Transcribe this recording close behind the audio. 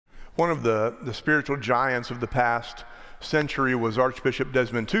One of the spiritual giants of the past century was Archbishop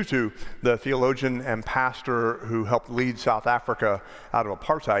Desmond Tutu, the theologian and pastor who helped lead South Africa out of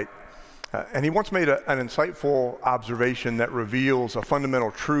apartheid. And he once made an insightful observation that reveals a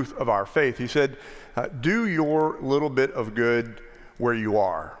fundamental truth of our faith. He said, do your little bit of good where you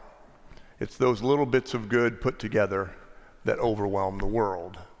are. It's those little bits of good put together that overwhelm the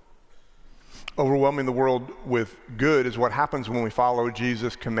world. Overwhelming the world with good is what happens when we follow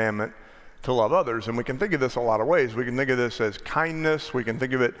Jesus' commandment to love others. And we can think of this a lot of ways. We can think of this as kindness. We can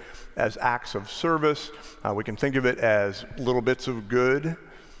think of it as acts of service. We can think of it as little bits of good.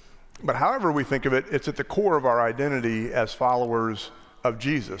 But however we think of it, it's at the core of our identity as followers of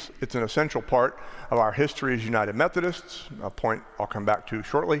Jesus. It's an essential part of our history as United Methodists, a point I'll come back to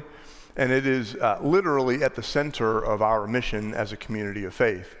shortly. And it is literally at the center of our mission as a community of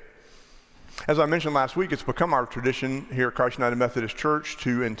faith. As I mentioned last week, it's become our tradition here at Christ United Methodist Church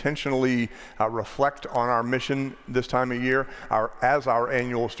to intentionally reflect on our mission this time of year. As our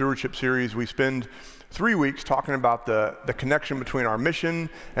annual stewardship series, we spend 3 weeks talking about the connection between our mission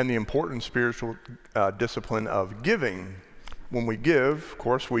and the important spiritual discipline of giving. When we give, of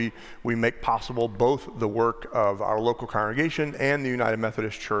course, we make possible both the work of our local congregation and the United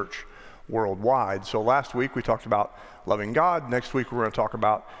Methodist Church worldwide. So last week we talked about loving God. Next week we're going to talk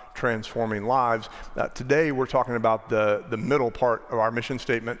about transforming lives. Today we're talking about the middle part of our mission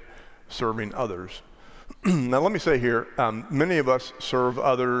statement, serving others. Now let me say here, many of us serve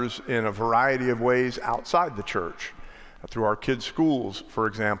others in a variety of ways outside the church, through our kids' schools, for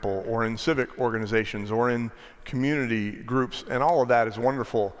example, or in civic organizations, or in community groups, and all of that is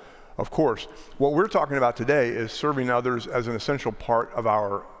wonderful, of course. What we're talking about today is serving others as an essential part of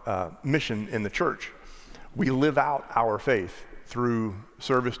our mission in the church. We live out our faith through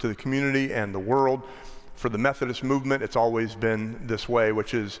service to the community and the world. For the Methodist movement, it's always been this way,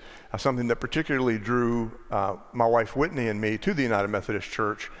 which is something that particularly drew my wife Whitney and me to the United Methodist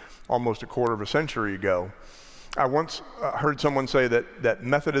Church almost a quarter of a century ago. I once heard someone say that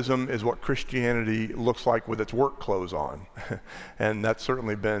Methodism is what Christianity looks like with its work clothes on, and that's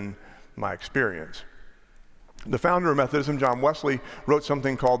certainly been my experience. The founder of Methodism, John Wesley, wrote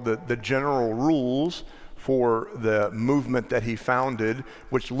something called the General Rules for the movement that he founded,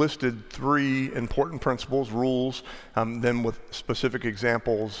 which listed 3 important principles, rules, then with specific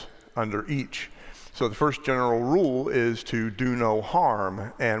examples under each. So the first general rule is to do no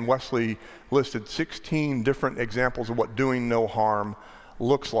harm, and Wesley listed 16 different examples of what doing no harm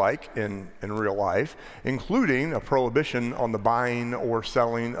looks like in real life, including a prohibition on the buying or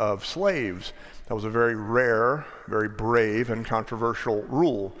selling of slaves. That was a very rare, very brave, and controversial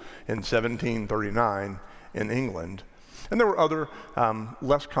rule in 1739 in England. And there were other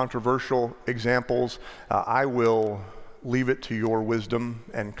less controversial examples. I will leave it to your wisdom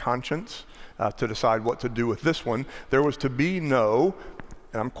and conscience to decide what to do with this one. There was to be no,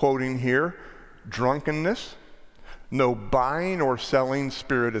 and I'm quoting here, drunkenness, no buying or selling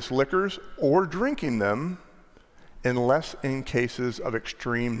spirituous liquors or drinking them unless in cases of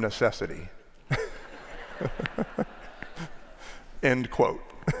extreme necessity. End quote.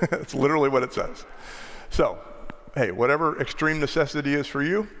 That's literally what it says. So, hey, whatever extreme necessity is for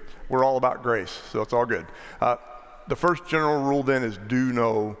you, we're all about grace, so it's all good. The first general rule then is do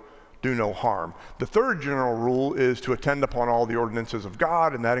no harm. The third general rule is to attend upon all the ordinances of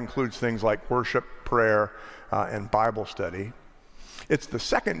God, and that includes things like worship, prayer, and Bible study. It's the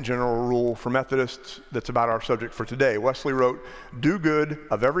second general rule for Methodists that's about our subject for today. Wesley wrote, do good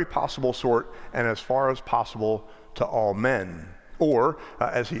of every possible sort and as far as possible to all men. Or,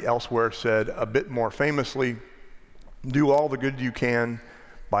 as he elsewhere said a bit more famously, do all the good you can,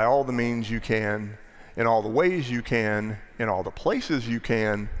 by all the means you can, in all the ways you can, in all the places you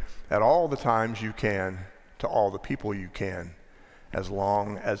can, at all the times you can, to all the people you can, as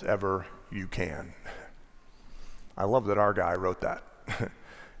long as ever you can. I love that our guy wrote that.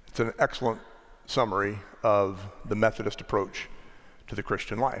 It's an excellent summary of the Methodist approach to the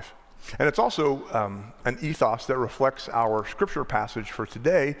Christian life. And it's also an ethos that reflects our scripture passage for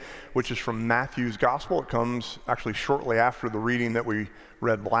today, which is from Matthew's Gospel. It comes actually shortly after the reading that we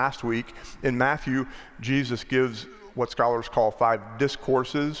read last week. In Matthew, Jesus gives what scholars call 5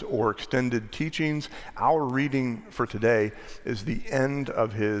 discourses or extended teachings. Our reading for today is the end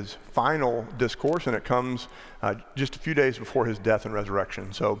of his final discourse, and it comes just a few days before his death and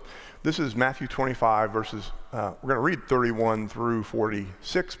resurrection. So this is Matthew 25 verses, we're going to read 31 through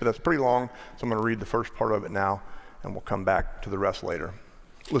 46, but that's pretty long, so I'm going to read the first part of it now, and we'll come back to the rest later.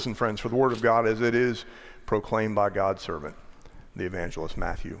 Listen, friends, for the word of God as it is proclaimed by God's servant, the evangelist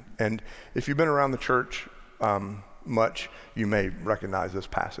Matthew. And if you've been around the church much you may recognize this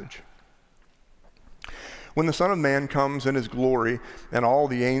passage. When the Son of Man comes in his glory and all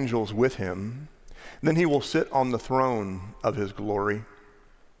the angels with him, then he will sit on the throne of his glory.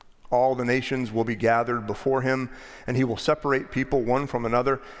 All the nations will be gathered before him, and he will separate people one from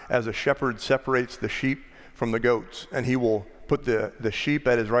another as a shepherd separates the sheep from the goats. And he will put the sheep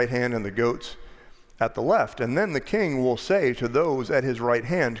at his right hand and the goats at the left. And then the king will say to those at his right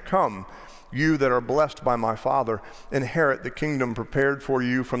hand, "Come, you that are blessed by my Father, inherit the kingdom prepared for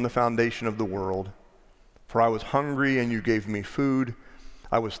you from the foundation of the world. For I was hungry, and you gave me food.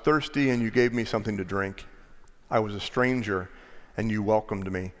 I was thirsty, and you gave me something to drink. I was a stranger, and you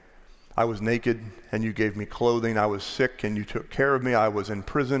welcomed me. I was naked, and you gave me clothing. I was sick, and you took care of me. I was in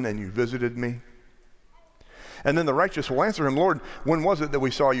prison, and you visited me." And then the righteous will answer him, "Lord, when was it that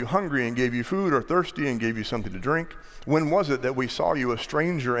we saw you hungry and gave you food, or thirsty and gave you something to drink? When was it that we saw you a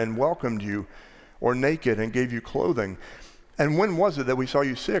stranger and welcomed you, or naked and gave you clothing? And when was it that we saw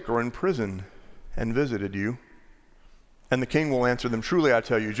you sick or in prison and visited you?" And the king will answer them, "Truly I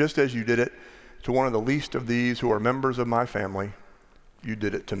tell you, just as you did it to one of the least of these who are members of my family, you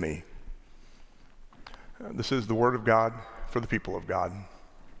did it to me." This is the word of God for the people of God.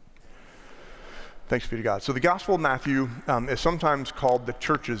 Thanks be to God. So the Gospel of Matthew is sometimes called the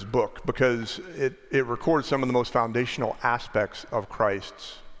church's book because it records some of the most foundational aspects of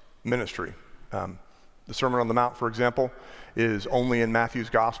Christ's ministry. The Sermon on the Mount, for example, is only in Matthew's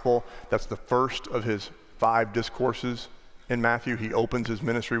Gospel. That's the first of his 5 discourses in Matthew. He opens his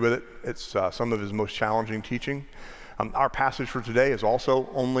ministry with it. It's some of his most challenging teaching. Our passage for today is also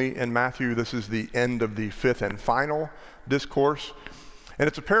only in Matthew. This is the end of the 5th and final discourse. And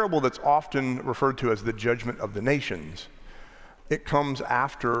it's a parable that's often referred to as the judgment of the nations. It comes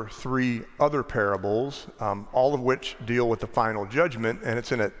after 3 other parables, all of which deal with the final judgment, and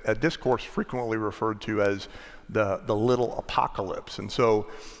it's in a discourse frequently referred to as the little apocalypse. And so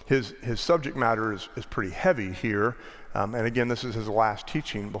his subject matter is pretty heavy here, and again, this is his last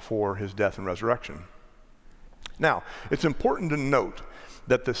teaching before his death and resurrection. Now, it's important to note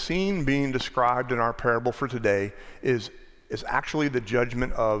that the scene being described in our parable for today is actually the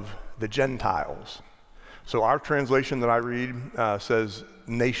judgment of the Gentiles. So our translation that I read says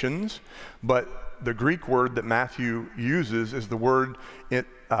nations, but the Greek word that Matthew uses is the word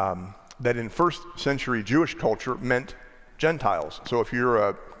that in first century Jewish culture meant Gentiles. So if you're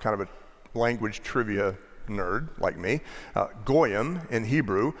a kind of a language trivia nerd like me, goyim in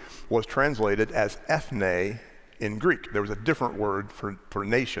Hebrew was translated as ethne in Greek. There was a different word for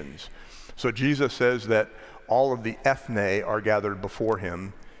nations. So Jesus says that all of the ethne are gathered before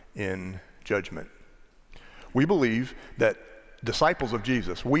him in judgment. We believe that disciples of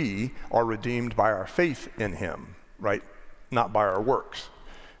Jesus, we are redeemed by our faith in him, right? Not by our works.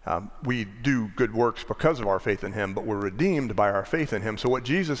 We do good works because of our faith in him, but we're redeemed by our faith in him. So what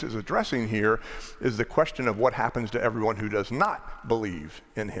Jesus is addressing here is the question of what happens to everyone who does not believe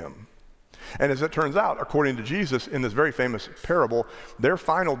in him. And as it turns out, according to Jesus, in this very famous parable, their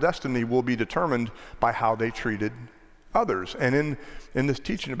final destiny will be determined by how they treated others. And in this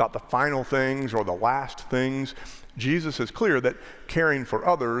teaching about the final things or the last things, Jesus is clear that caring for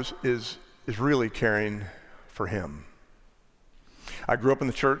others is really caring for him. I grew up in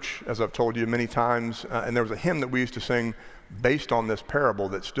the church, as I've told you many times, and there was a hymn that we used to sing based on this parable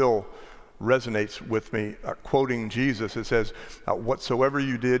that still resonates with me, quoting Jesus. It says, "Whatsoever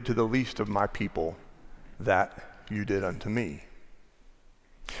you did to the least of my people, that you did unto me."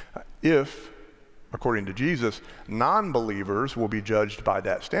 If, according to Jesus, non-believers will be judged by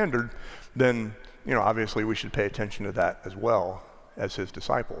that standard, then, obviously we should pay attention to that as well as his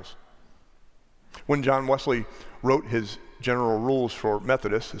disciples. When John Wesley wrote his general rules for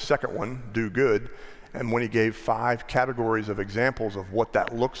Methodists, his second one, do good, and when he gave 5 categories of examples of what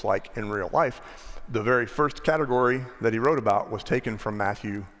that looks like in real life, the very first category that he wrote about was taken from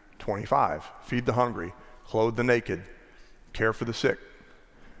Matthew 25. Feed the hungry, clothe the naked, care for the sick,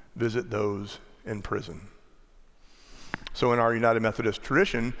 visit those in prison. So in our United Methodist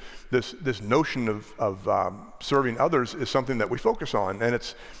tradition, this notion of serving others is something that we focus on, and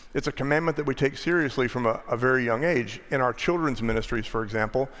it's a commandment that we take seriously from a very young age. In our children's ministries, for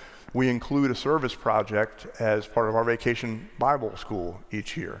example, we include a service project as part of our vacation Bible school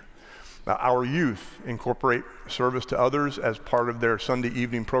each year. Now, our youth incorporate service to others as part of their Sunday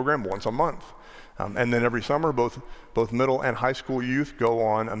evening program once a month. And then every summer, both middle and high school youth go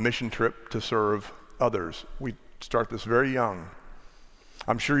on a mission trip to serve others. We start this very young.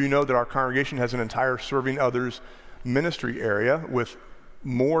 I'm sure you know that our congregation has an entire serving others ministry area with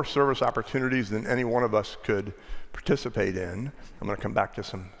more service opportunities than any one of us could participate in. I'm going to come back to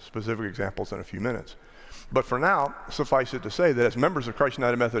some specific examples in a few minutes. But for now, suffice it to say that as members of Christ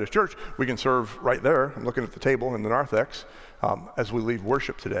United Methodist Church, we can serve right there. I'm looking at the table in the narthex as we leave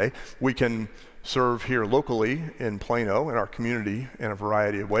worship today. We can serve here locally in Plano, in our community, in a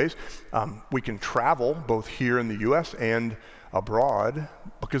variety of ways. We can travel both here in the U.S. and abroad,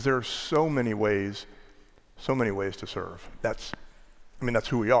 because there are so many ways to serve. That's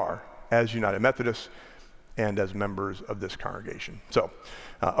who we are as United Methodists and as members of this congregation. So,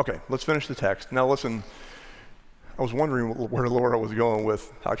 okay, let's finish the text. Now listen, I was wondering where Laura was going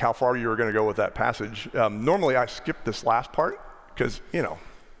with, like, how far you were going to go with that passage. Normally I skip this last part because,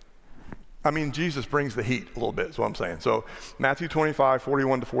 Jesus brings the heat a little bit, is what I'm saying. So Matthew 25,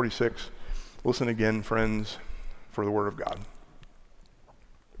 41 to 46. Listen again, friends, for the word of God.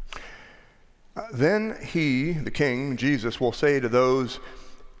 Then he, the king, Jesus, will say to those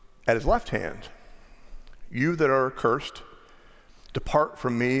at his left hand, "You that are accursed, depart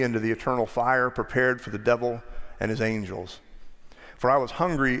from me into the eternal fire prepared for the devil and his angels. For I was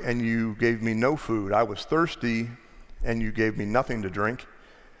hungry, and you gave me no food. I was thirsty, and you gave me nothing to drink.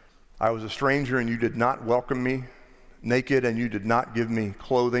 I was a stranger, and you did not welcome me, naked, and you did not give me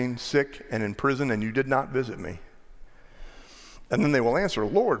clothing, sick and in prison, and you did not visit me." And then they will answer,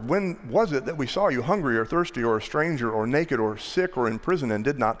 "Lord, when was it that we saw you hungry or thirsty or a stranger or naked or sick or in prison and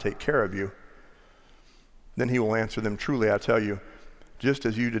did not take care of you?" Then he will answer them, "Truly, I tell you, just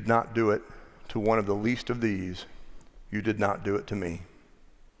as you did not do it to one of the least of these, you did not do it to me."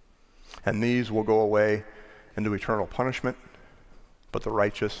 And these will go away into eternal punishment, but the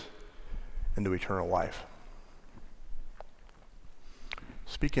righteous into eternal life.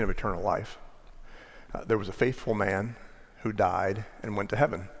 Speaking of eternal life, there was a faithful man who died and went to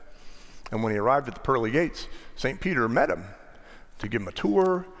heaven. And when he arrived at the pearly gates, St. Peter met him to give him a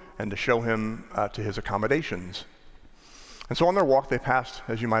tour and to show him to his accommodations. And so on their walk, they passed,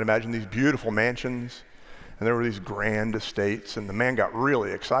 as you might imagine, these beautiful mansions, and there were these grand estates, and the man got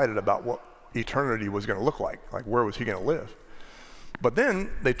really excited about what eternity was going to look like where was he going to live. But then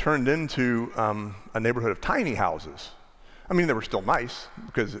they turned into a neighborhood of tiny houses. They were still nice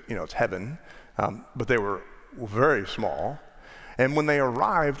because, it's heaven, but they were very small. And when they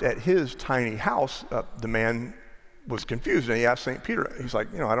arrived at his tiny house, the man was confused, and he asked St. Peter, he's like,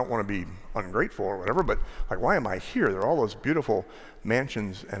 I don't want to be ungrateful or whatever, but why am I here? There are all those beautiful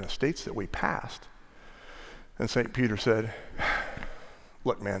mansions and estates that we passed. And St. Peter said,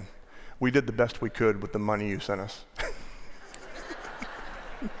 "Look, man, we did the best we could with the money you sent us."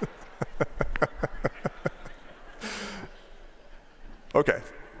 Okay,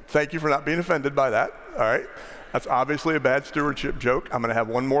 thank you for not being offended by that. All right, that's obviously a bad stewardship joke. I'm going to have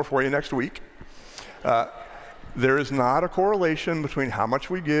one more for you next week. There is not a correlation between how much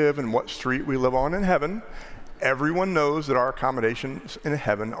we give and what street we live on in heaven. Everyone knows that our accommodations in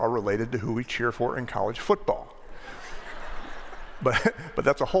heaven are related to who we cheer for in college football. But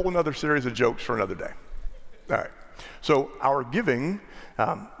that's a whole other series of jokes for another day. All right, so our giving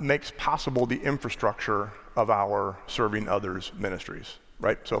makes possible the infrastructure of our serving others ministries,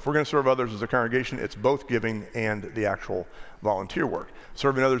 right? So if we're going to serve others as a congregation, it's both giving and the actual volunteer work.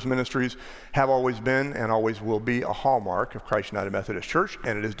 Serving others ministries have always been and always will be a hallmark of Christ United Methodist Church,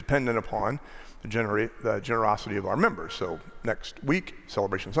 and it is dependent upon the generosity of our members. So next week,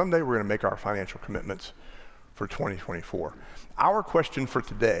 Celebration Sunday, we're going to make our financial commitments for 2024. Our question for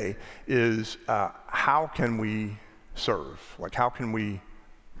today is, how can we serve? How can we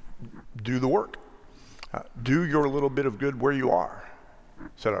do the work? Do your little bit of good where you are,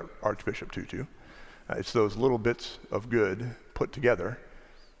 said Archbishop Tutu. It's those little bits of good put together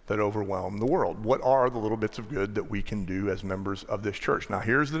that overwhelm the world. What are the little bits of good that we can do as members of this church? Now,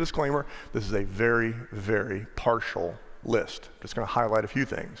 here's the disclaimer. This is a very, very partial list. Just going to highlight a few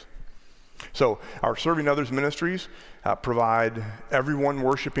things. So our Serving Others ministries provide everyone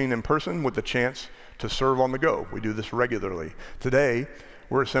worshiping in person with the chance to serve on the go. We do this regularly. Today,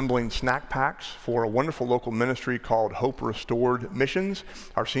 we're assembling snack packs for a wonderful local ministry called Hope Restored Missions.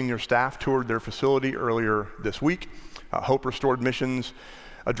 Our senior staff toured their facility earlier this week. Hope Restored Missions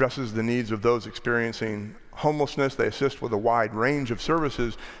addresses the needs of those experiencing homelessness. They assist with a wide range of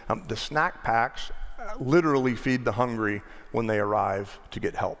services. The snack packs literally feed the hungry when they arrive to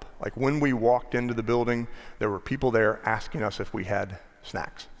get help. When we walked into the building, there were people there asking us if we had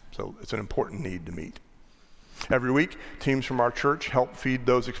snacks. So it's an important need to meet. Every week, teams from our church help feed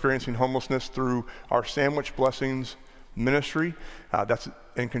those experiencing homelessness through our Sandwich Blessings ministry. That's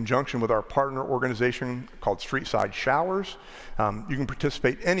in conjunction with our partner organization called Streetside Showers. You can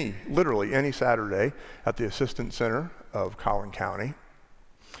participate literally any Saturday at the Assistance Center of Collin County.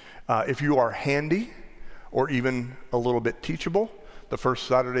 If you are handy or even a little bit teachable, The first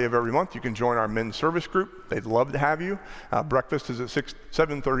Saturday of every month, you can join our men's service group. They'd love to have you. Breakfast is at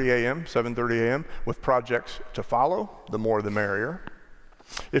 7:30 a.m. with projects to follow. The more the merrier.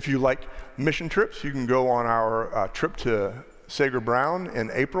 If you like mission trips, you can go on our trip to Sager Brown in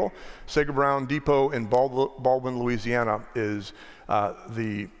April. Sager Brown Depot in Baldwin, Louisiana is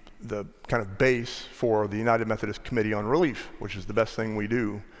the kind of base for the United Methodist Committee on Relief, which is the best thing we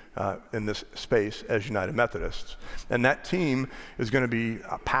do in this space as United Methodists. And that team is going to be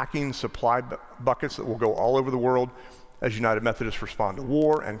packing supply buckets that will go all over the world as United Methodists respond to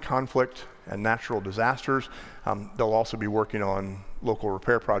war and conflict and natural disasters. They'll also be working on local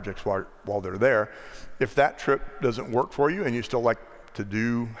repair projects while they're there. If that trip doesn't work for you and you still like to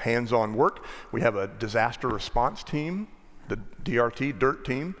do hands-on work, we have a disaster response team, the DRT, DIRT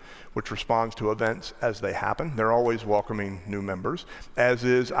team, which responds to events as they happen. They're always welcoming new members, as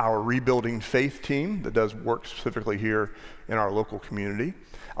is our Rebuilding Faith team that does work specifically here in our local community.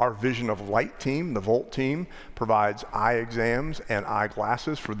 Our Vision of Light team, the Volt team, provides eye exams and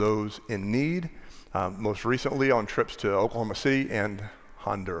eyeglasses for those in need, most recently on trips to Oklahoma City and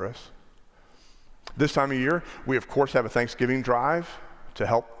Honduras. This time of year, we of course have a Thanksgiving drive to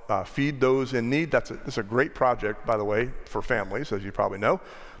help feed those in need. That's a great project, by the way, for families, as you probably know,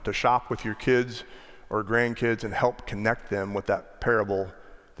 to shop with your kids or grandkids and help connect them with that parable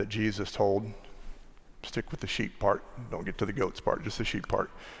that Jesus told. Stick with the sheep part, don't get to the goats part, just the sheep part.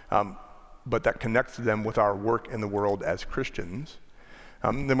 But that connects them with our work in the world as Christians.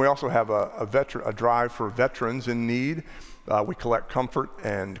 Then we also have a drive for veterans in need. We collect comfort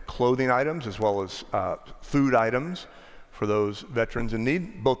and clothing items as well as food items for those veterans in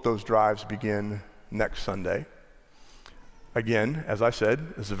need. Both those drives begin next Sunday. Again, as I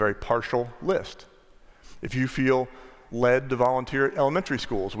said, this is a very partial list. If you feel led to volunteer at elementary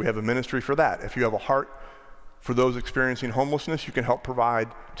schools, we have a ministry for that. If you have a heart for those experiencing homelessness, you can help provide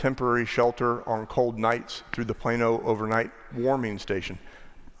temporary shelter on cold nights through the Plano overnight warming station.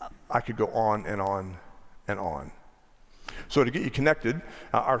 I could go on and on and on. So to get you connected,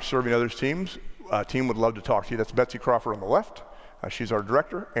 our Serving Others team would love to talk to you. That's Betsy Crawford on the left. She's our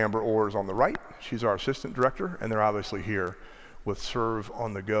director. Amber Orr is on the right. She's our assistant director, and they're obviously here with Serve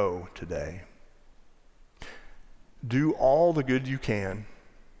on the Go today. Do all the good you can,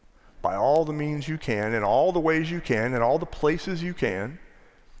 by all the means you can, in all the ways you can, in all the places you can,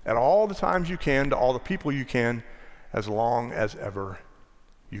 at all the times you can, to all the people you can, as long as ever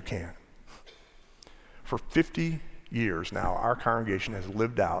you can. For 50 years now, our congregation has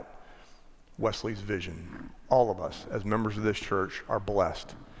lived out Wesley's vision. All of us, as members of this church, are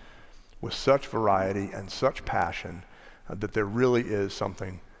blessed with such variety and such passion that there really is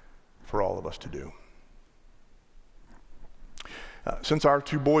something for all of us to do. Since our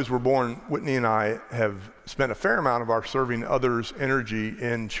two boys were born, Whitney and I have spent a fair amount of our Serving Others energy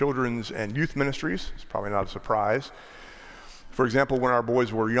in children's and youth ministries. It's probably not a surprise. For example, when our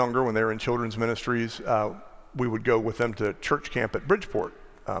boys were younger, when they were in children's ministries, we would go with them to church camp at Bridgeport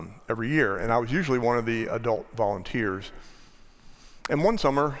every year, and I was usually one of the adult volunteers. And one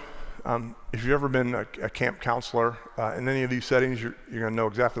summer, if you've ever been a camp counselor in any of these settings, you're going to know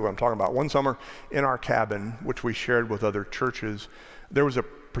exactly what I'm talking about. One summer in our cabin, which we shared with other churches, there was a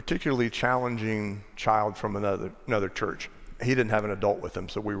particularly challenging child from another church. He didn't have an adult with him,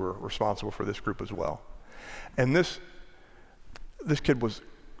 so we were responsible for this group as well. And this kid was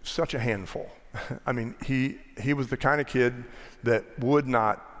such a handful. I mean, he was the kind of kid that would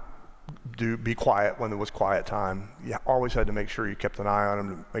not be quiet when there was quiet time. You always had to make sure you kept an eye on him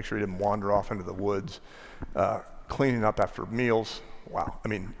to make sure he didn't wander off into the woods. Cleaning up after meals. Wow. I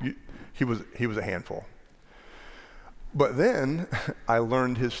mean, he was a handful. But then I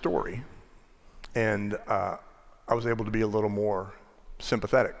learned his story, and I was able to be a little more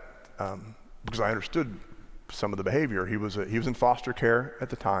sympathetic because I understood some of the behavior. He was in foster care at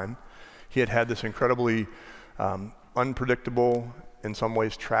the time. He had this incredibly unpredictable, in some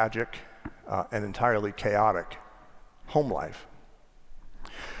ways tragic, and entirely chaotic home life.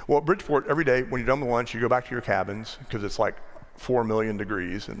 Well, at Bridgeport, every day when you're done with lunch, you go back to your cabins, because it's like 4 million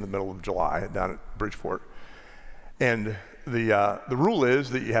degrees in the middle of July down at Bridgeport. And the rule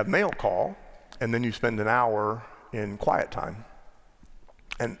is that you have mail call, and then you spend an hour in quiet time.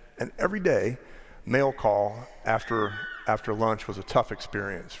 And every day, mail call after lunch was a tough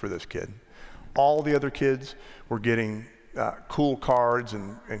experience for this kid. All the other kids were getting cool cards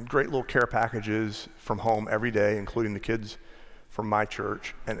and great little care packages from home every day, including the kids from my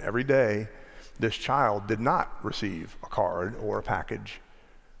church. And every day, this child did not receive a card or a package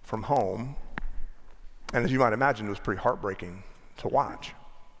from home. And as you might imagine, it was pretty heartbreaking to watch.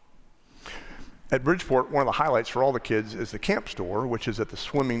 At Bridgeport, one of the highlights for all the kids is the camp store, which is at the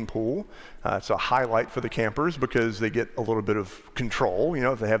swimming pool. It's a highlight for the campers because they get a little bit of control. You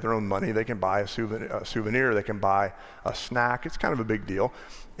know, if they have their own money, they can buy a souvenir, they can buy a snack. It's kind of a big deal.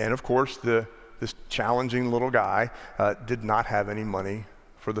 And of course, this challenging little guy did not have any money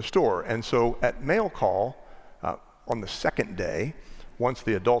for the store. And so at mail call, on the second day, once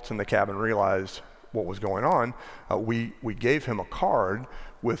the adults in the cabin realized what was going on, we gave him a card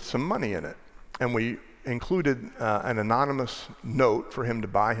with some money in it. And we included an anonymous note for him to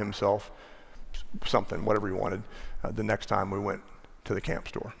buy himself something, whatever he wanted, the next time we went to the camp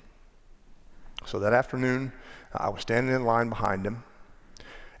store. So that afternoon, I was standing in line behind him,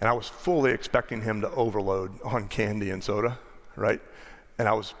 and I was fully expecting him to overload on candy and soda, right? And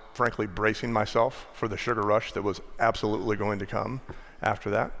I was frankly bracing myself for the sugar rush that was absolutely going to come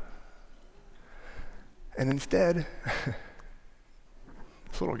after that. And instead,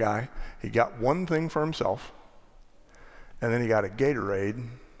 this little guy, he got one thing for himself, and then he got a Gatorade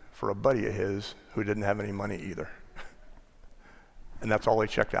for a buddy of his who didn't have any money either. And that's all he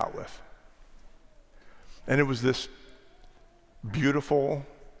checked out with. And it was this beautiful,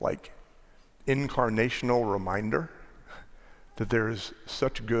 like, incarnational reminder that there is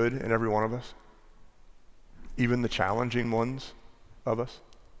such good in every one of us, even the challenging ones of us.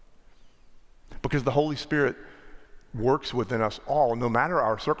 Because the Holy Spirit works within us all, no matter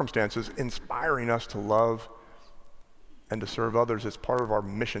our circumstances, inspiring us to love and to serve others as part of our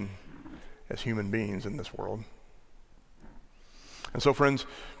mission as human beings in this world. And so, friends,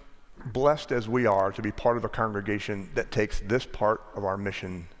 blessed as we are to be part of a congregation that takes this part of our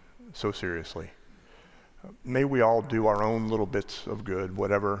mission so seriously, may we all do our own little bits of good,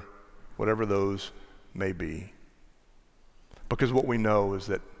 whatever those may be. Because what we know is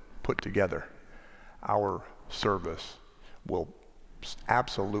that put together, our service will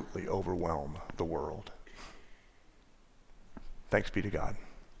absolutely overwhelm the world. Thanks be to God.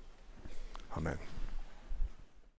 Amen.